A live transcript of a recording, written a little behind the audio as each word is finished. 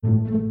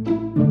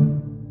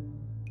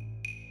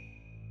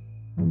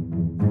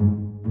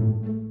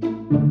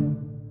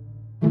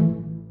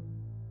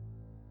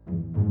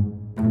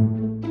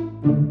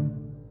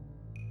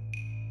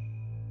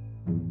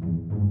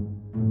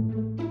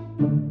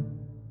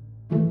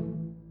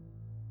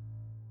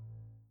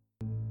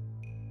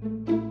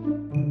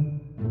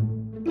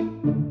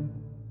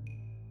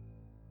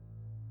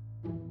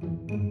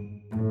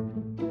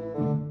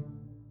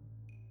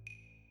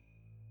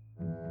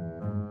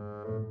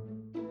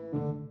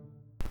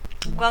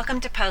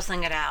Welcome to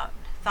Puzzling It Out,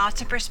 Thoughts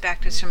and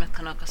Perspectives from a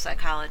Clinical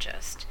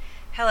Psychologist.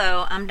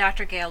 Hello, I'm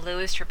Dr. Gail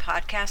Lewis, your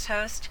podcast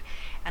host,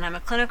 and I'm a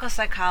clinical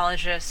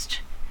psychologist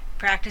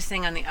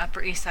practicing on the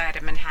Upper East Side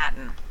of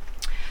Manhattan.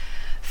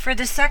 For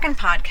the second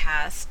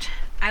podcast,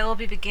 I will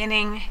be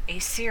beginning a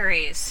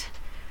series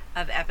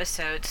of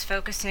episodes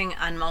focusing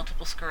on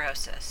multiple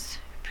sclerosis,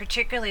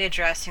 particularly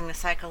addressing the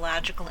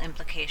psychological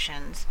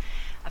implications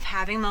of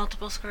having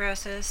multiple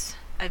sclerosis,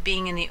 of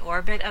being in the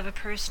orbit of a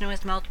person who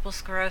has multiple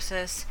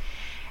sclerosis,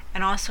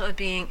 and also of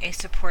being a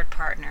support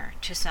partner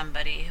to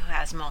somebody who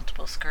has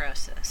multiple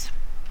sclerosis.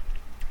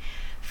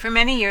 For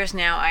many years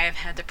now, I have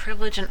had the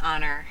privilege and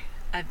honor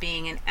of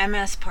being an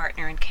MS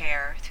partner in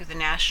care through the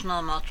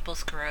National Multiple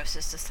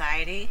Sclerosis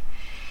Society.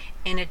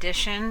 In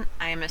addition,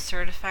 I am a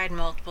certified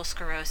multiple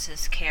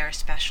sclerosis care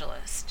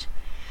specialist.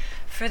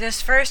 For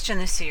this first in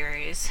the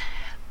series,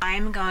 I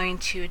am going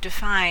to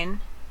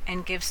define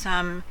and give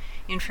some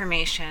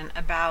information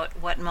about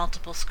what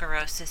multiple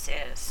sclerosis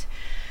is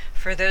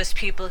for those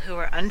people who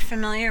are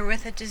unfamiliar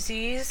with the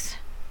disease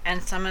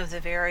and some of the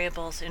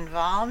variables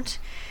involved,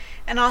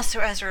 and also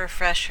as a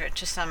refresher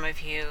to some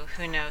of you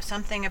who know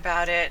something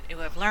about it, who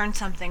have learned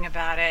something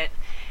about it,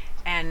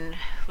 and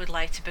would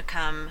like to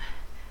become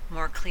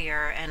more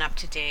clear and up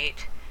to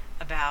date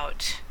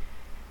about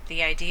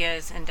the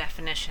ideas and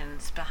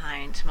definitions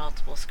behind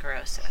multiple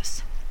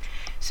sclerosis.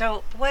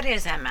 So, what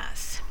is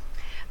MS?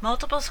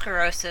 Multiple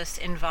sclerosis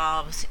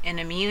involves an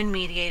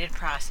immune-mediated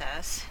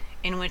process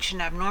in which an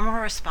abnormal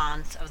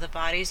response of the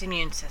body's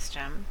immune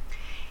system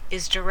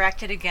is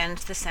directed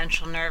against the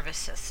central nervous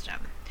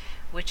system,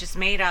 which is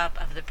made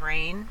up of the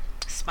brain,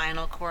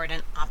 spinal cord,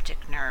 and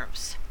optic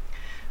nerves.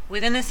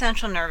 Within the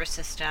central nervous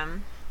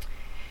system,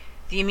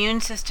 the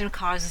immune system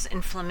causes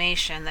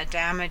inflammation that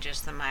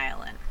damages the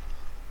myelin,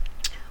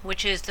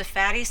 which is the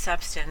fatty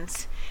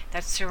substance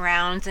that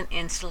surrounds and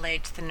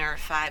insulates the nerve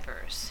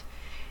fibers.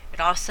 It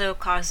also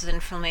causes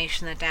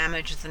inflammation that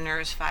damages the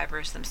nerve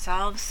fibers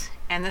themselves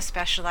and the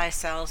specialized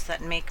cells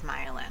that make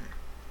myelin.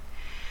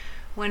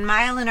 When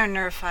myelin or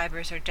nerve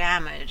fibers are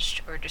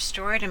damaged or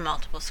destroyed in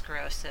multiple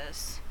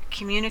sclerosis,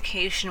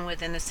 communication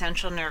within the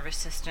central nervous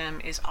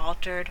system is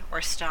altered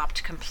or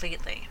stopped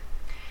completely.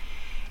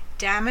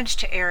 Damage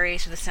to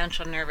areas of the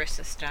central nervous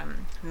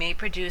system may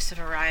produce a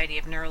variety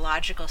of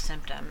neurological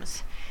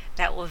symptoms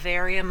that will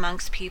vary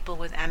amongst people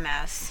with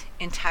MS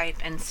in type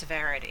and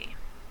severity.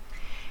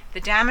 The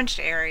damaged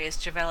areas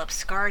develop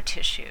scar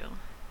tissue,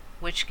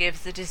 which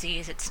gives the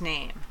disease its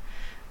name,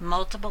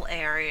 multiple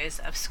areas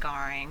of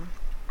scarring,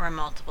 or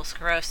multiple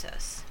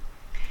sclerosis.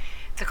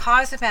 The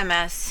cause of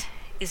MS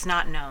is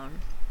not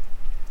known,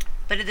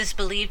 but it is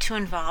believed to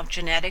involve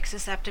genetic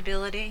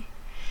susceptibility,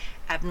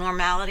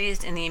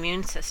 abnormalities in the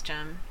immune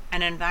system,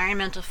 and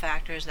environmental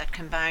factors that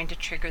combine to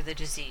trigger the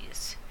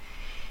disease.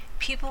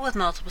 People with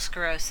multiple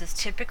sclerosis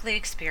typically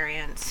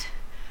experience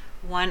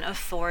one of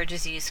 4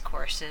 disease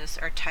courses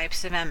or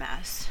types of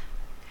MS,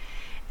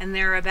 and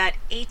there are about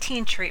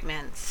 18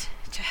 treatments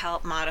to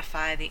help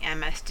modify the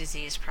MS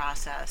disease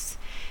process,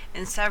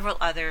 and several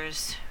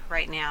others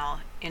right now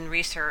in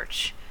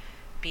research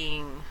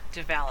being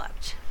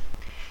developed.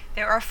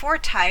 There are 4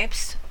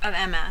 types of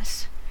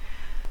MS.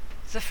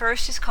 The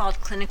first is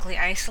called clinically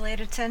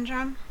isolated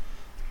syndrome.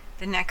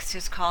 The next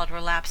is called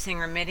relapsing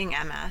remitting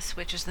MS,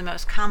 which is the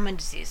most common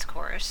disease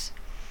course.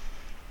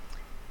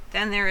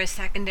 Then there is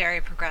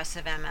secondary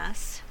progressive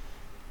MS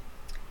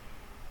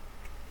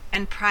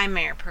and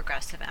primary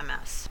progressive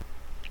MS.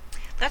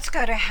 Let's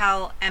go to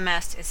how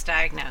MS is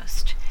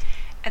diagnosed.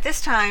 At this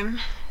time,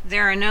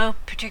 there are no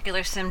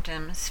particular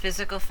symptoms,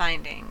 physical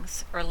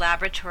findings, or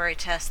laboratory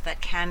tests that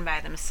can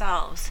by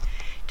themselves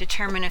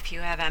determine if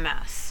you have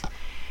MS.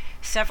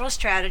 Several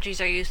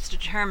strategies are used to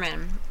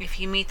determine if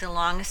you meet the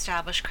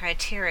long-established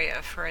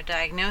criteria for a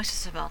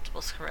diagnosis of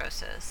multiple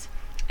sclerosis,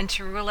 and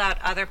to rule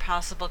out other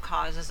possible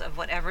causes of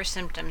whatever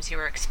symptoms you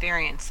are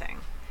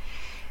experiencing.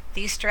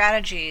 These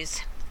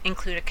strategies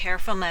include a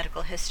careful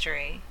medical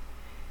history,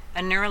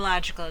 a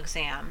neurological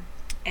exam,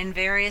 and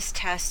various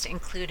tests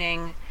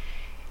including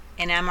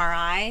an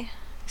MRI,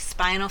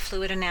 spinal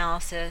fluid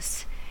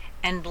analysis,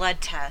 and blood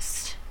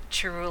tests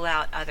to rule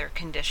out other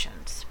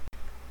conditions.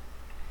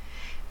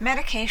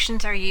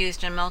 Medications are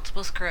used in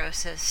multiple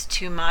sclerosis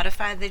to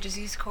modify the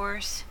disease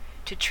course,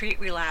 to treat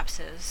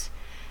relapses,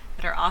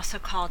 that are also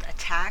called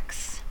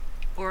attacks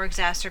or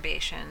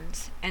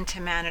exacerbations, and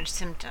to manage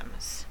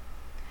symptoms.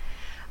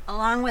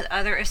 Along with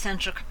other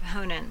essential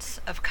components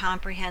of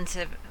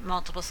comprehensive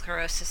multiple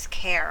sclerosis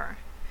care,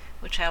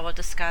 which I will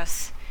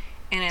discuss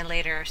in a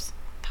later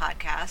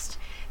podcast,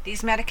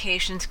 these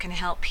medications can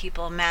help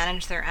people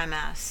manage their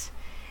MS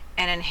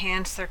and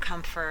enhance their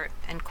comfort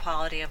and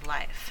quality of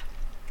life.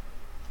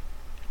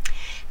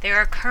 There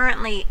are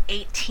currently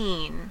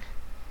 18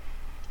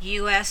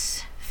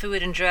 U.S.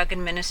 Food and Drug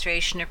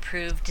Administration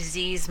approved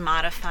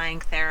disease-modifying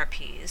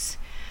therapies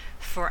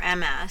for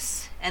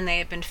MS, and they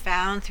have been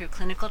found through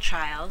clinical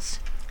trials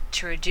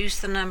to reduce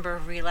the number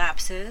of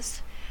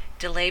relapses,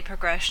 delay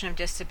progression of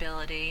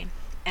disability,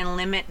 and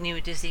limit new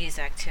disease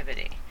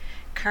activity.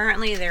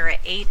 Currently, there are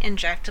 8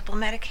 injectable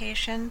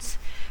medications,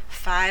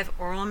 5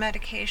 oral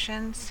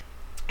medications,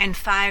 and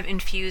 5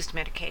 infused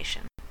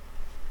medications.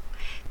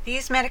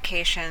 These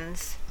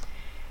medications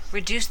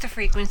reduce the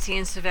frequency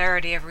and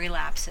severity of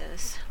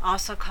relapses,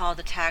 also called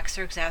attacks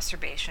or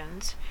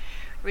exacerbations,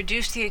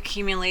 reduce the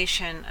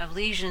accumulation of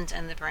lesions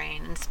in the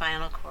brain and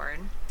spinal cord,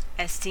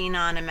 as seen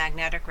on a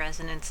magnetic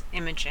resonance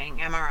imaging,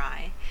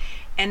 MRI,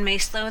 and may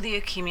slow the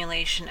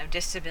accumulation of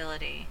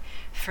disability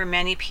for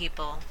many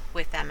people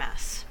with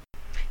MS.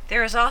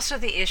 There is also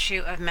the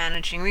issue of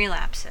managing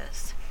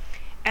relapses.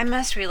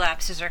 MS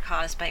relapses are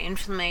caused by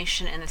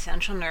inflammation in the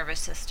central nervous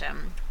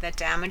system that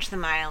damage the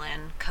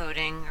myelin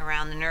coating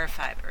around the nerve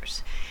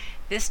fibers.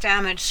 This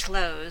damage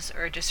slows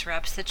or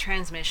disrupts the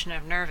transmission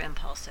of nerve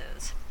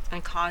impulses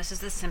and causes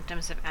the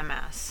symptoms of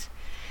MS.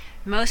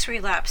 Most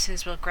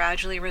relapses will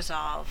gradually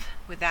resolve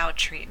without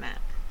treatment.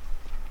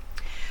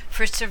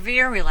 For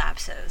severe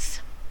relapses,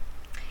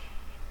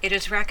 it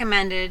is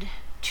recommended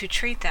to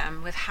treat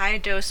them with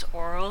high-dose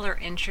oral or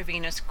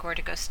intravenous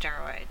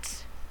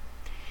corticosteroids.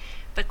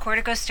 But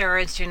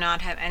corticosteroids do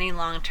not have any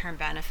long-term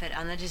benefit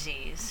on the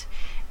disease,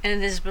 and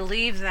it is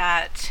believed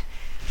that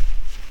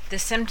the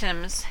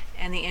symptoms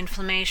and the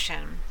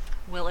inflammation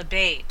will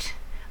abate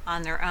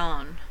on their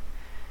own,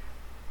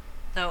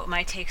 though it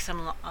might take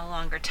a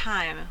longer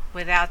time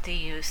without the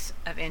use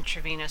of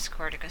intravenous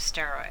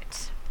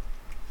corticosteroids.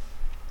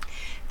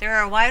 There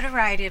are a wide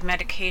variety of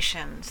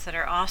medications that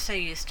are also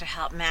used to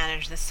help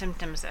manage the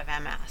symptoms of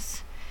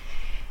MS.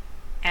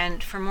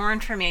 And for more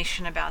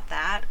information about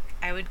that,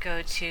 I would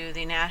go to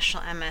the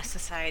National MS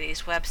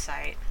Society's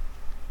website,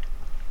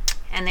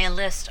 and they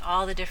list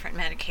all the different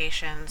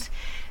medications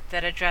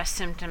that address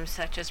symptoms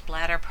such as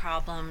bladder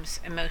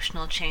problems,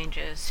 emotional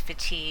changes,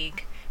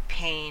 fatigue,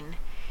 pain,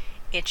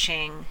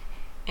 itching,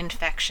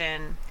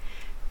 infection,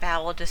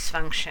 bowel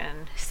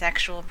dysfunction,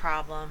 sexual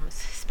problems,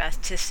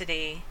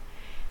 spasticity,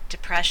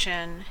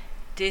 depression,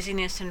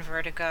 dizziness and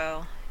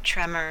vertigo,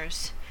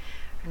 tremors,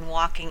 and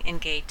walking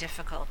and gait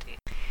difficulty.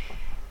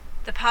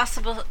 The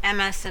possible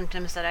MS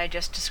symptoms that I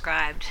just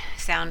described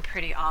sound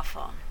pretty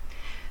awful,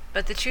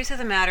 but the truth of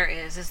the matter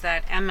is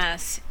that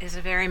MS is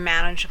a very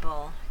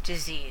manageable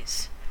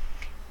disease.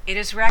 It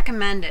is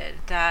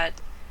recommended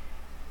that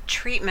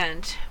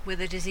treatment with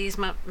the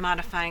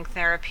disease-modifying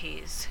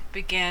therapies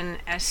begin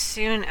as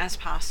soon as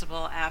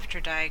possible after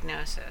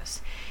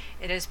diagnosis.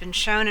 It has been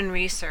shown in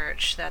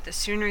research that the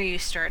sooner you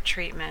start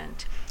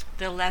treatment,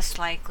 the less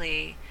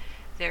likely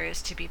there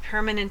is to be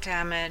permanent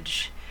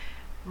damage,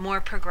 more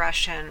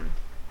progression,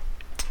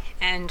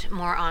 and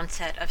more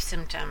onset of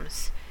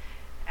symptoms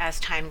as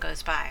time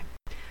goes by.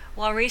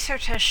 While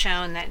research has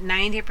shown that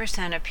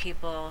 90% of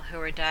people who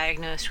are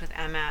diagnosed with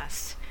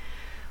MS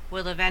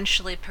will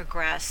eventually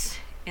progress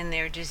in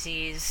their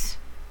disease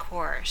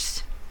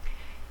course,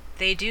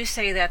 they do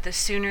say that the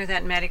sooner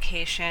that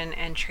medication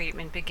and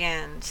treatment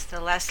begins, the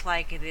less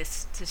likely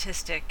this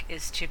statistic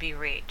is to be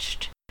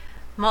reached.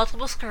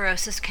 Multiple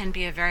sclerosis can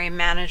be a very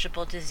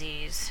manageable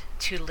disease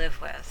to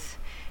live with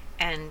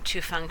and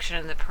to function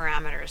in the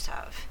parameters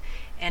of.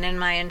 And in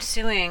my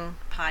ensuing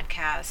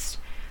podcast,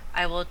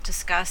 I will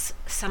discuss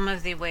some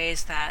of the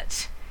ways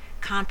that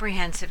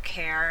comprehensive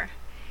care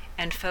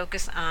and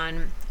focus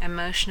on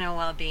emotional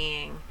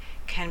well-being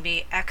can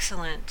be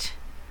excellent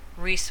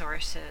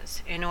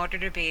resources in order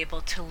to be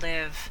able to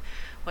live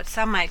what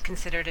some might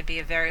consider to be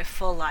a very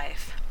full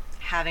life,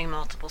 having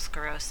multiple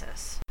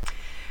sclerosis.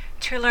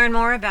 To learn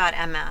more about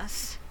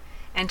MS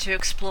and to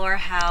explore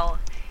how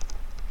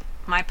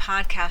my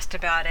podcast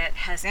about it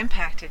has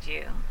impacted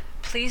you,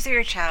 please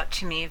reach out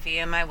to me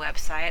via my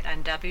website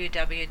on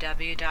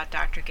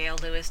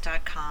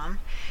www.drgaillewis.com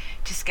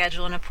to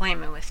schedule an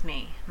appointment with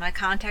me. My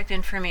contact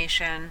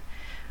information,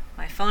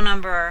 my phone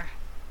number,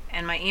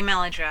 and my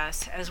email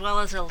address, as well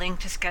as a link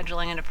to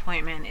scheduling an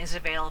appointment, is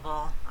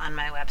available on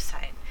my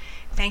website.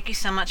 Thank you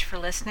so much for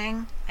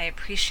listening. I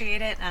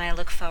appreciate it, and I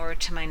look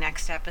forward to my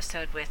next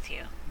episode with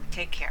you.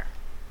 Take care.